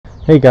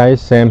Hey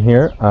guys, Sam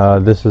here.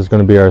 This is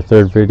going to be our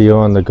third video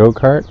on the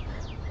go-kart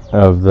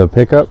of the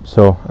pickup,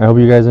 so I hope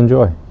you guys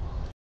enjoy.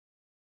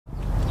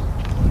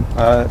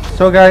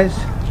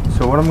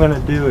 So what I'm going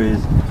to do is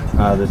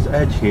this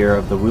edge here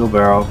of the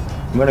wheelbarrow,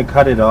 I'm going to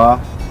cut it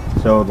off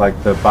so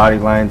like the body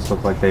lines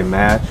look like they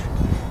match.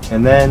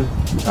 And then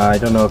I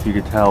don't know if you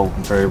could tell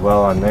very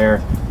well on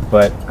there,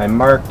 but I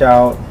marked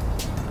out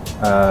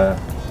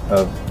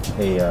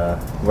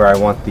where I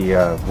want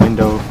the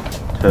window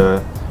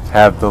to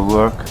have the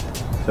look.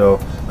 So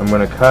I'm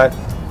going to cut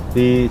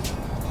these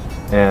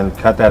and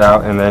cut that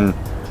out, and then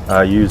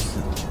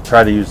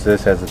try to use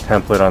this as a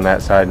template on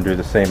that side and do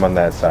the same on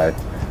that side.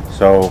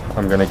 So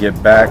I'm going to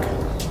get back,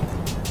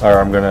 or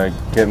I'm going to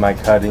get my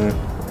cutting,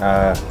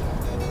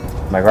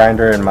 my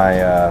grinder and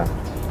my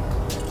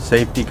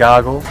safety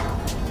goggles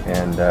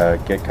and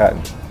get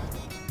cutting.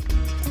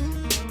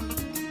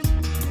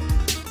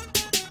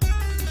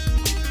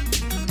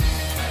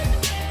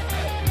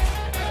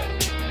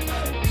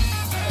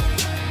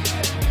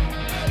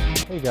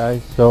 Hey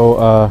guys,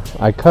 so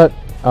I cut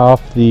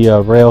off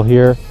the rail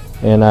here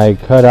and I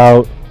cut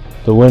out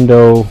the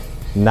window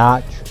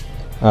notch,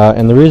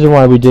 and the reason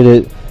why we did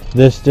it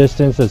this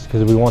distance is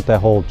because we want that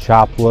whole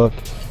chop look.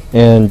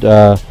 And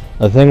the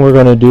thing we're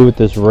going to do with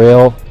this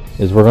rail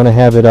is we're going to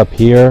have it up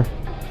here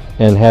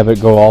and have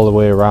it go all the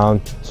way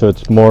around, so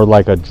it's more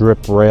like a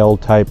drip rail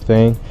type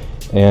thing.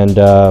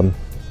 And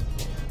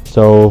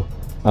so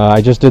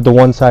I just did the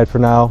one side for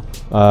now.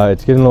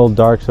 It's getting a little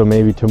dark, so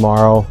maybe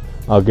tomorrow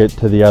I'll get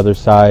to the other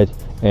side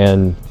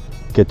and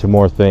get to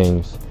more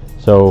things.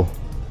 So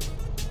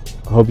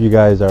hope you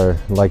guys are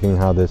liking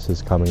how this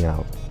is coming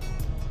out.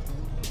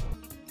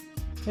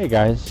 Hey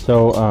guys,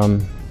 so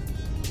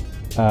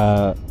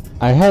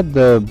I had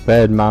the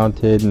bed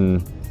mounted,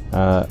 and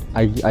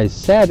I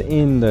sat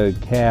in the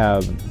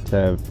cab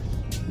to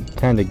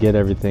kind of get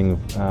everything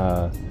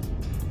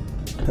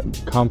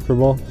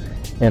comfortable,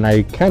 and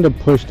I kind of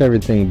pushed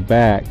everything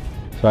back,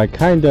 so I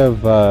kind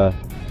of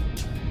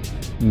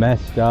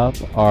messed up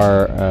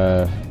our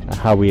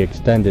how we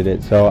extended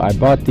it. So I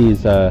bought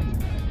these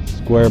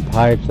square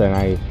pipes and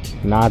I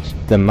notched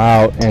them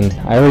out, and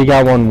I already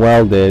got one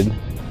welded,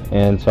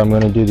 and so I'm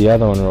going to do the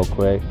other one real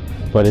quick,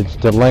 but it's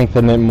to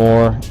lengthen it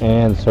more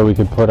and so we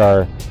could put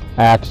our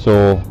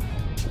axle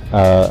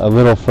a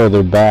little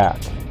further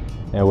back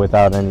and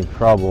without any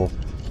trouble.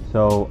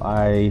 So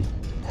I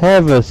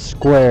have a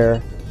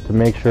square to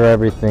make sure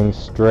everything's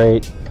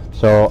straight,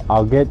 so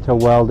I'll get to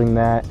welding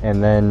that,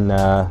 and then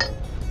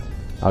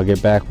I'll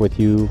get back with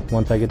you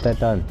once I get that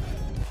done.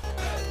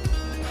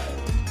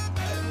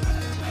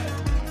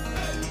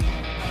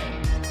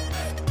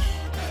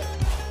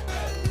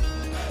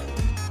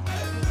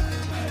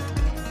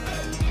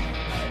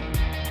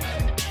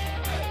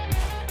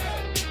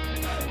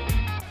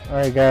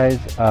 Alright guys,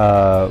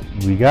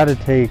 we got to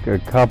take a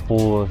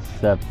couple of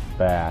steps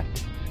back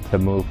to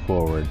move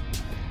forward.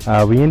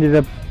 We ended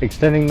up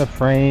extending the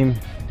frame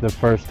the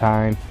first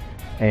time,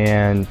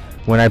 and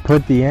when I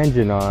put the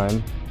engine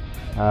on,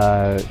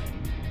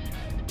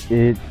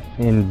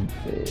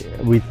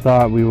 we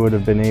thought we would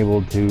have been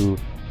able to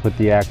put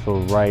the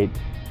axle right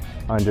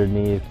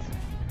underneath,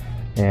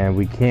 and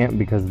we can't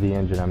because of the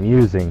engine I'm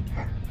using.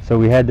 So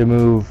we had to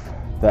move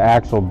the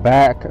axle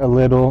back a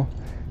little,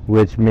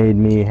 which made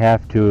me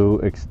have to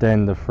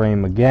extend the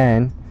frame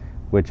again,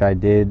 which I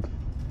did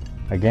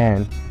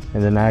again.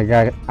 And then I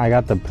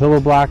got the pillow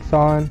blocks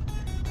on,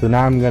 so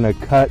now I'm gonna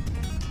cut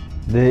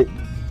the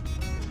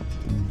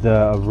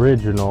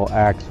original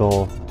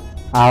axle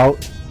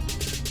out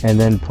and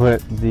then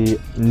put the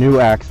new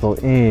axle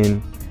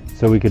in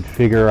so we could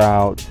figure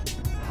out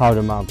how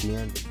to mount the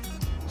engine.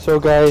 So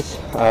guys,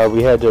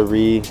 we had to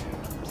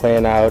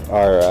re-plan out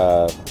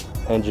our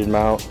engine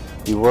mount.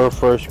 We were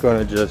first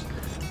going to just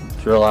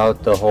drill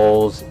out the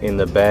holes in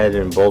the bed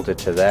and bolt it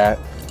to that,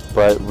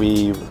 but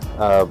we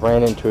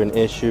ran into an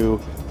issue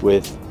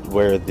with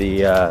where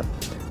the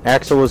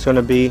axle was going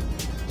to be,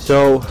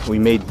 so we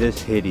made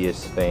this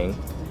hideous thing.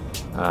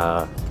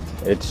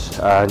 It's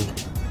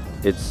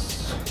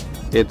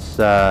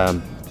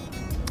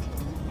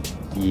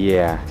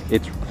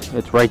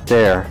right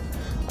there.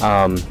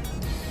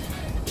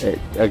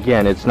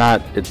 Again, it's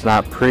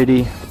not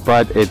pretty,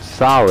 but it's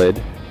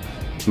solid.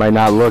 Might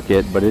not look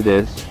it, but it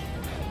is.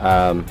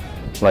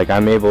 Like,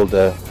 I'm able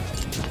to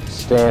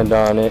stand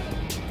on it,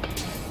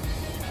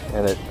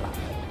 and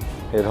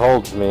it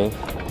holds me,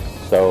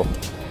 so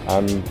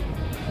I'm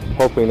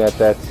hoping that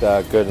that's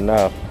good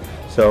enough.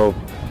 So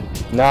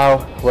now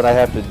what I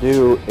have to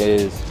do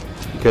is,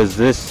 because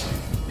this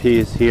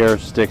piece here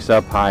sticks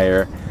up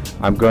higher,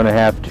 I'm going to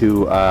have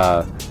to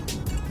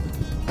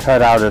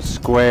cut out a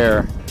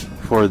square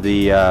for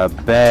the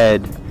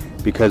bed,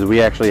 because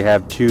we actually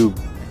have two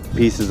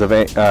pieces of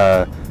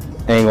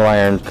angle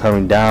irons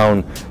coming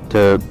down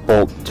to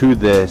bolt to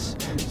this,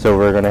 so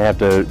we're going to have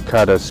to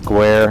cut a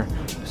square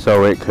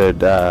so it could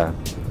that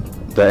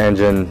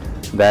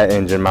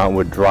engine mount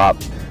would drop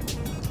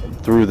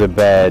through the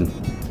bed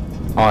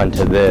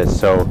onto this.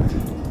 So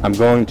I'm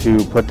going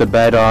to put the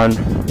bed on,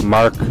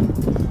 mark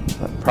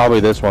probably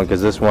this one,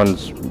 because this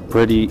one's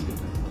pretty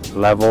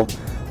level.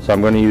 So I'm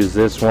going to use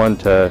this one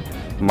to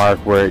mark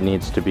where it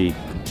needs to be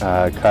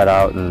cut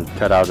out, and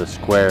cut out a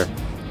square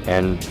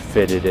and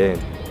fit it in.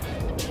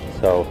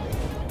 So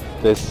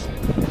this,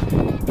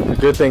 the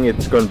good thing,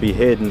 it's going to be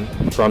hidden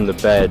from the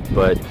bed,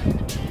 but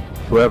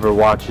whoever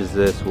watches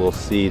this will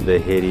see the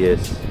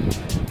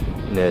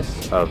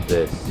hideousness of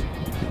this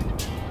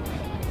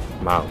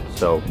mount.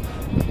 So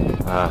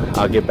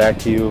I'll get back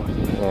to you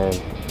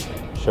and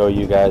show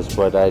you guys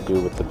what I do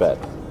with the bed.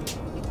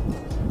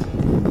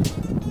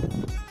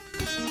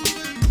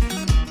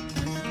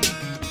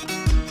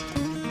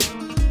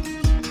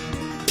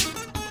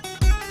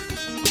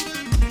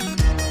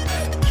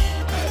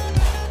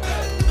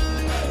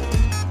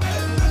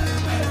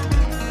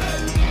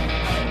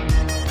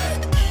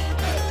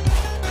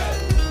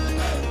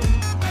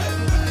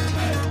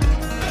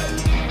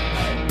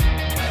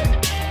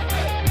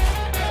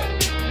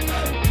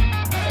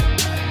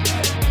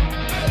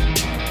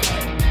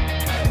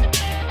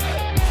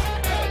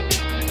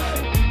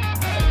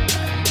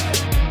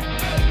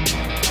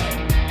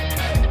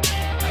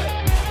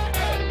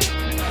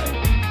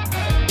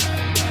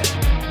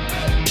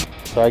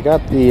 So I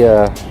got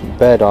the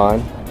bed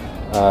on.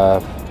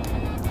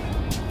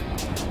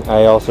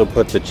 I also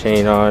put the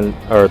chain on,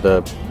 or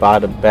the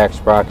bottom back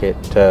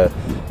sprocket, to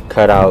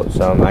cut out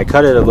some. I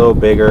cut it a little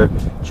bigger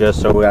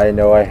just so I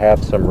know I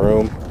have some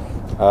room.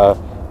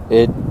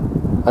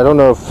 I don't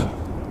know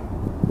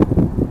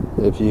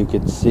if you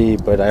could see,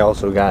 but I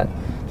also got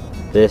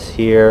this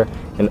here,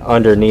 and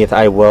underneath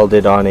I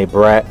welded on a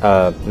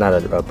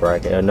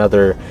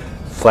another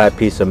flat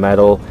piece of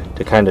metal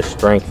to kind of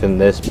strengthen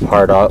this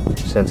part up,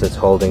 since it's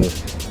holding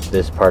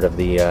this part of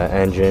the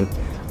engine.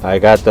 I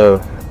got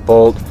the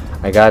bolt,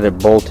 I got it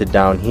bolted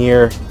down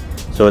here,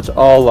 so it's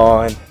all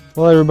on.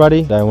 Well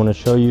everybody, I want to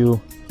show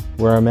you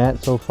where I'm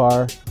at so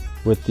far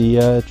with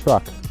the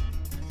truck.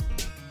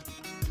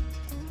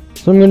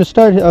 So I'm going to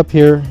start up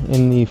here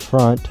in the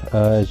front.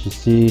 As you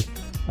see,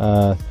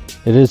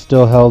 it is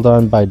still held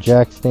on by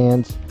jack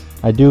stands.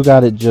 I do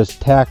got it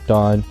just tacked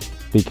on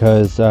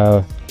because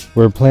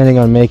we're planning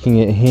on making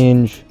it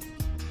hinge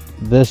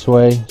this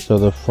way, so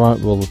the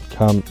front will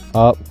come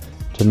up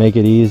to make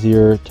it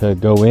easier to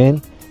go in,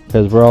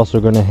 because we're also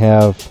going to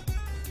have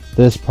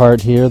this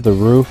part here, the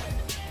roof,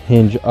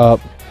 hinge up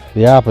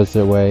the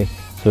opposite way,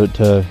 so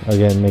to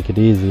again make it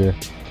easier.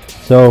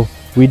 So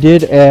we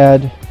did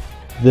add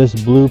this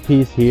blue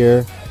piece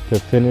here to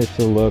finish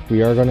the look.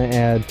 We are going to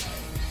add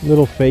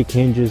little fake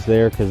hinges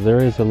there because there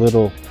is a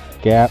little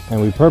gap,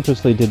 and we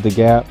purposely did the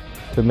gap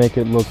to make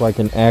it look like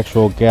an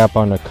actual gap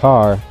on a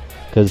car,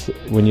 because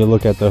when you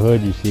look at the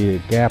hood you see a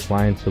gap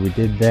line. So we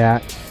did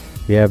that,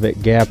 we have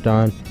it gapped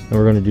on, and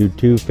we're going to do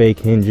 2 fake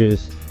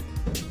hinges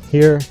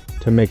here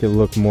to make it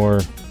look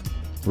more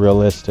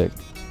realistic.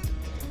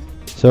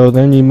 So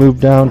then you move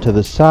down to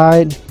the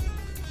side.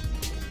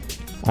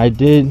 I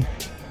did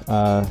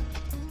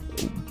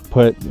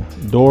put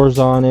doors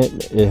on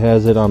it. It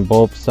has it on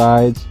both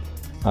sides.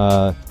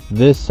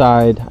 This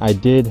side I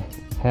did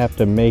have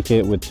to make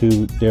it with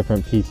 2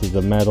 different pieces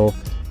of metal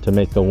to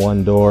make the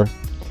one door.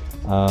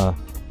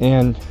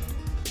 And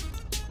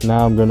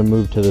now I'm going to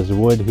move to this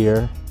wood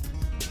here.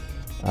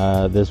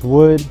 This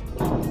wood,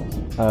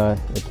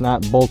 it's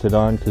not bolted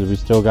on because we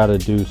still got to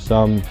do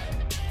some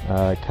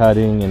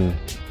cutting and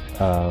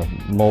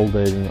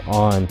molding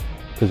on,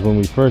 because when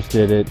we first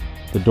did it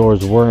the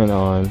doors weren't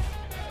on,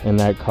 and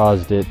that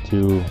caused it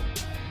to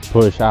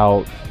push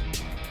out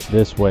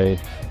this way,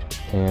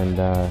 and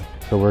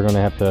so we're going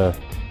to have to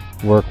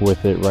work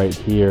with it right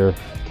here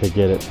to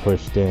get it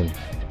pushed in.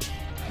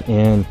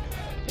 And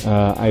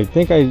I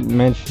think I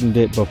mentioned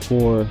it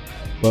before,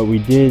 but we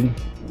did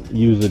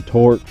use a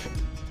torch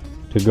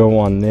to go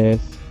on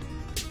this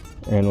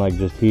and like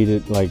just heat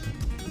it, like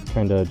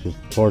kind of just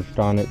torched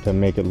on it to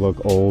make it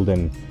look old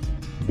and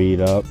beat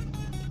up.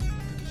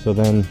 So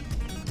then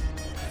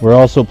we're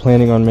also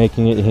planning on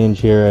making it hinge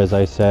here, as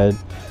I said,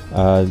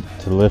 to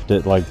lift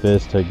it like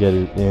this to get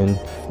it in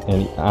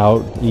and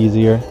out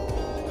easier.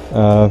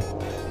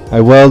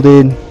 I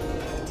welded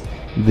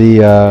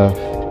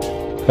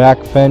the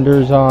back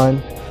fenders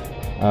on.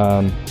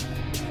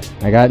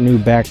 I got new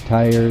back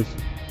tires.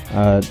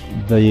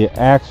 The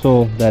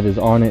axle that is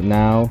on it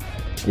now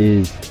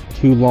is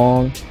too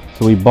long,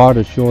 so we bought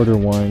a shorter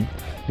one.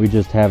 We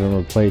just haven't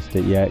replaced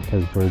it yet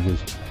because we're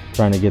just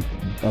trying to get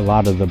a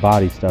lot of the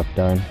body stuff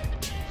done.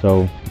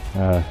 So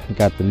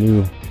got the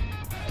new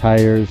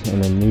tires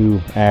and a new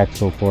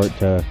axle for it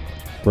to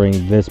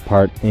bring this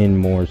part in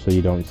more so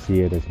you don't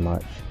see it as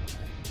much.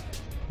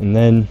 And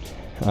then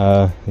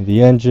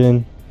the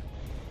engine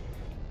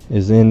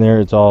is in there.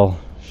 It's all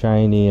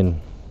shiny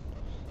and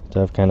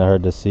stuff, kind of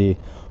hard to see.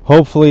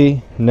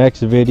 Hopefully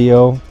next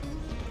video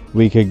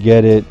we could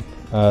get it,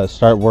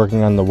 start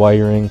working on the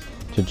wiring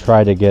to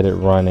try to get it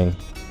running,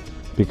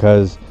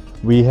 because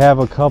we have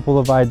a couple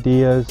of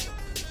ideas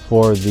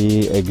for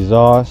the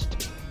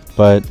exhaust,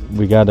 but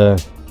we gotta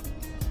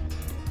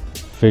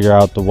figure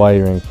out the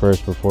wiring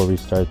first before we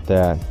start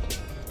that.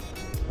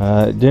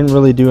 Didn't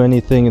really do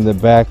anything in the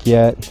back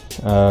yet.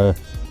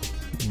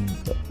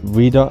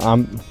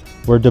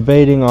 We're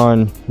debating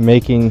on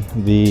making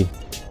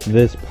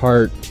this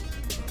part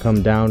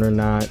come down or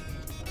not.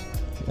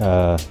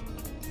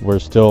 We're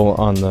still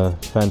on the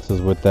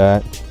fences with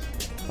that.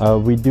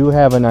 We do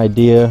have an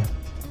idea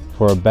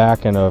for a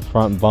back and a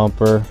front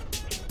bumper.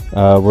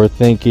 We're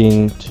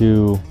thinking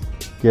to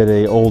get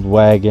a old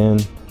wagon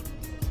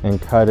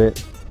and cut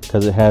it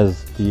because it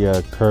has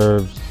the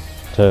curves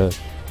to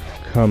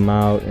come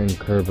out and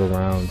curve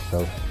around.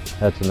 So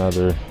that's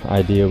another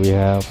idea we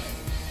have.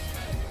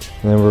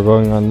 And then we're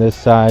going on this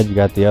side. You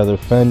got the other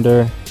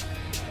fender,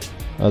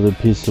 other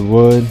piece of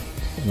wood,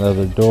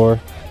 another door,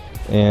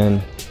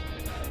 and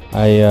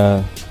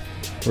we're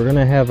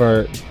gonna have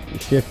our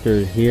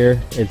shifter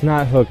here. It's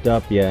not hooked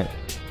up yet,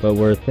 but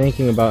we're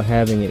thinking about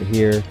having it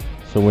here,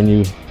 so when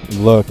you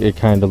look, it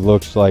kind of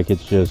looks like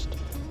it's just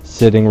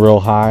sitting real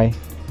high.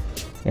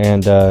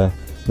 And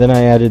then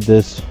I added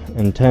this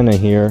antenna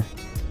here.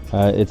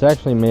 It's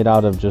actually made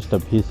out of just a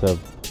piece of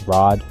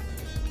rod,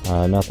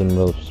 nothing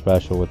real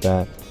special with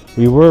that.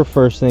 We were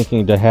first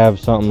thinking to have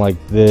something like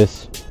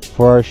this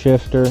for our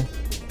shifter,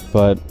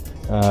 but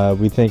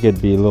we think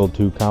it'd be a little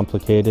too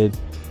complicated,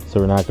 so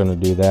we're not going to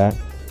do that.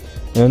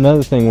 And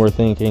another thing we're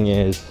thinking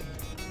is,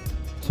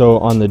 so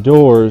on the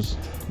doors,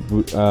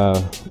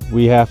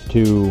 we have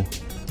to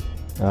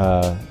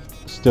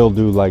still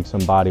do like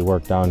some body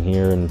work down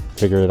here and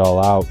figure it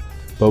all out.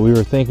 But we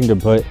were thinking to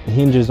put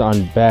hinges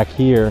on back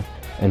here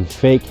and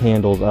fake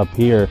handles up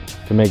here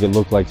to make it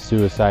look like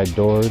suicide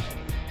doors.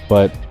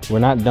 But we're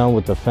not done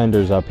with the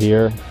fenders up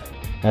here.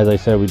 As I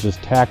said, we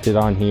just tacked it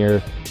on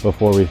here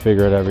before we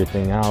figured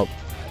everything out.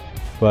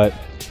 But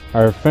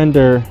our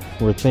fender,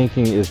 we're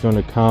thinking, is going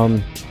to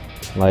come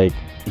like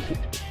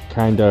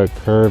kind of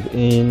curve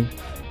in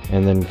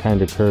and then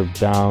kind of curve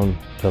down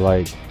to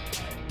like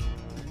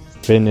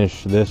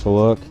finish this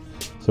look.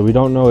 So we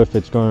don't know if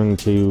it's going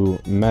to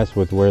mess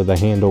with where the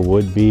handle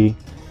would be,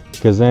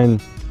 because then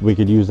we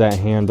could use that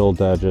handle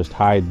to just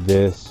hide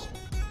this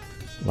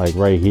like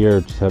right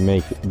here to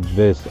make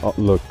this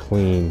look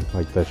clean,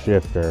 like the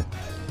shifter.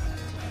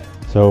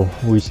 So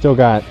we still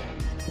got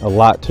a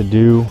lot to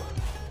do,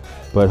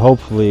 but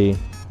hopefully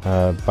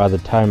by the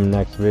time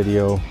next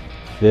video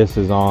this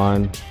is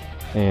on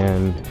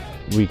and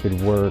we could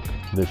work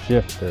the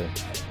shifter.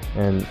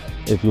 And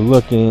if you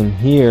look in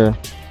here,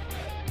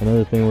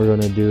 another thing we're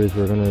going to do is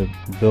we're going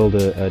to build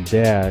a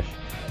dash,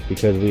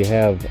 because we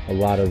have a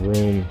lot of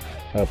room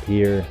up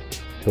here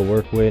to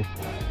work with.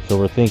 So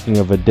we're thinking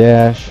of a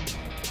dash,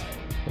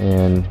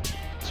 and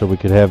so we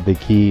could have the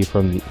key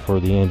for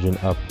the engine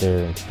up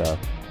there and stuff.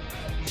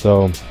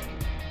 So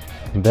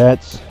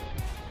that's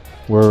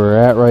where we're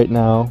at right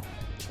now.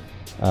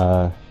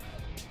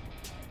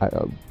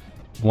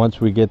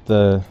 Once we get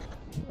the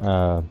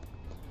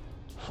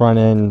front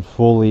end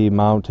fully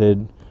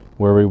mounted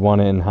where we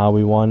want it and how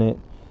we want it,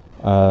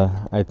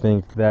 I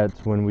think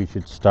that's when we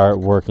should start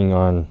working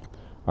on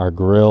our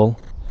grill.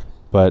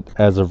 But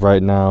as of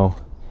right now,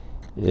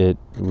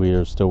 we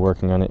are still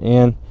working on it.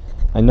 And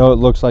I know it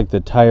looks like the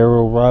tire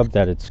will rub,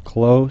 that it's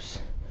close,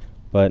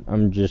 but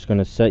I'm just going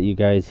to set you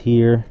guys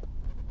here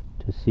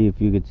to see if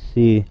you could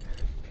see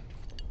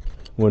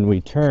when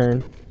we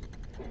turn.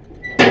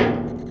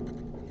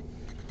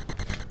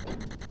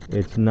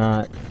 It's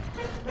not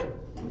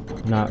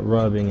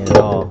rubbing at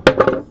all.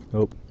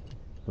 Nope,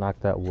 knock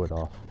that wood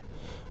off.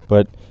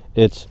 But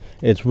it's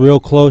real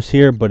close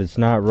here, but it's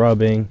not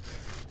rubbing.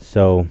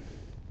 So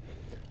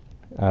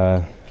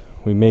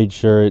we made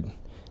sure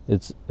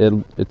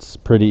it's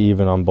pretty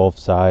even on both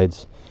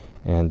sides.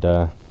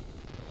 And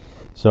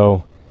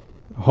so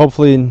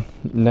hopefully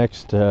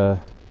next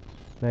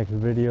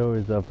video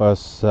is of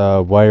us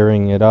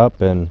wiring it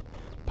up and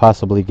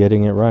possibly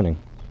getting it running.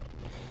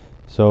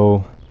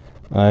 So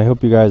I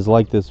hope you guys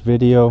like this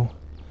video.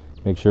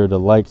 Make sure to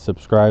like,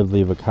 subscribe,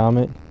 leave a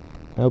comment.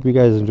 I hope you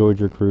guys enjoyed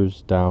your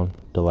cruise down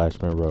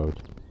Delashment Road.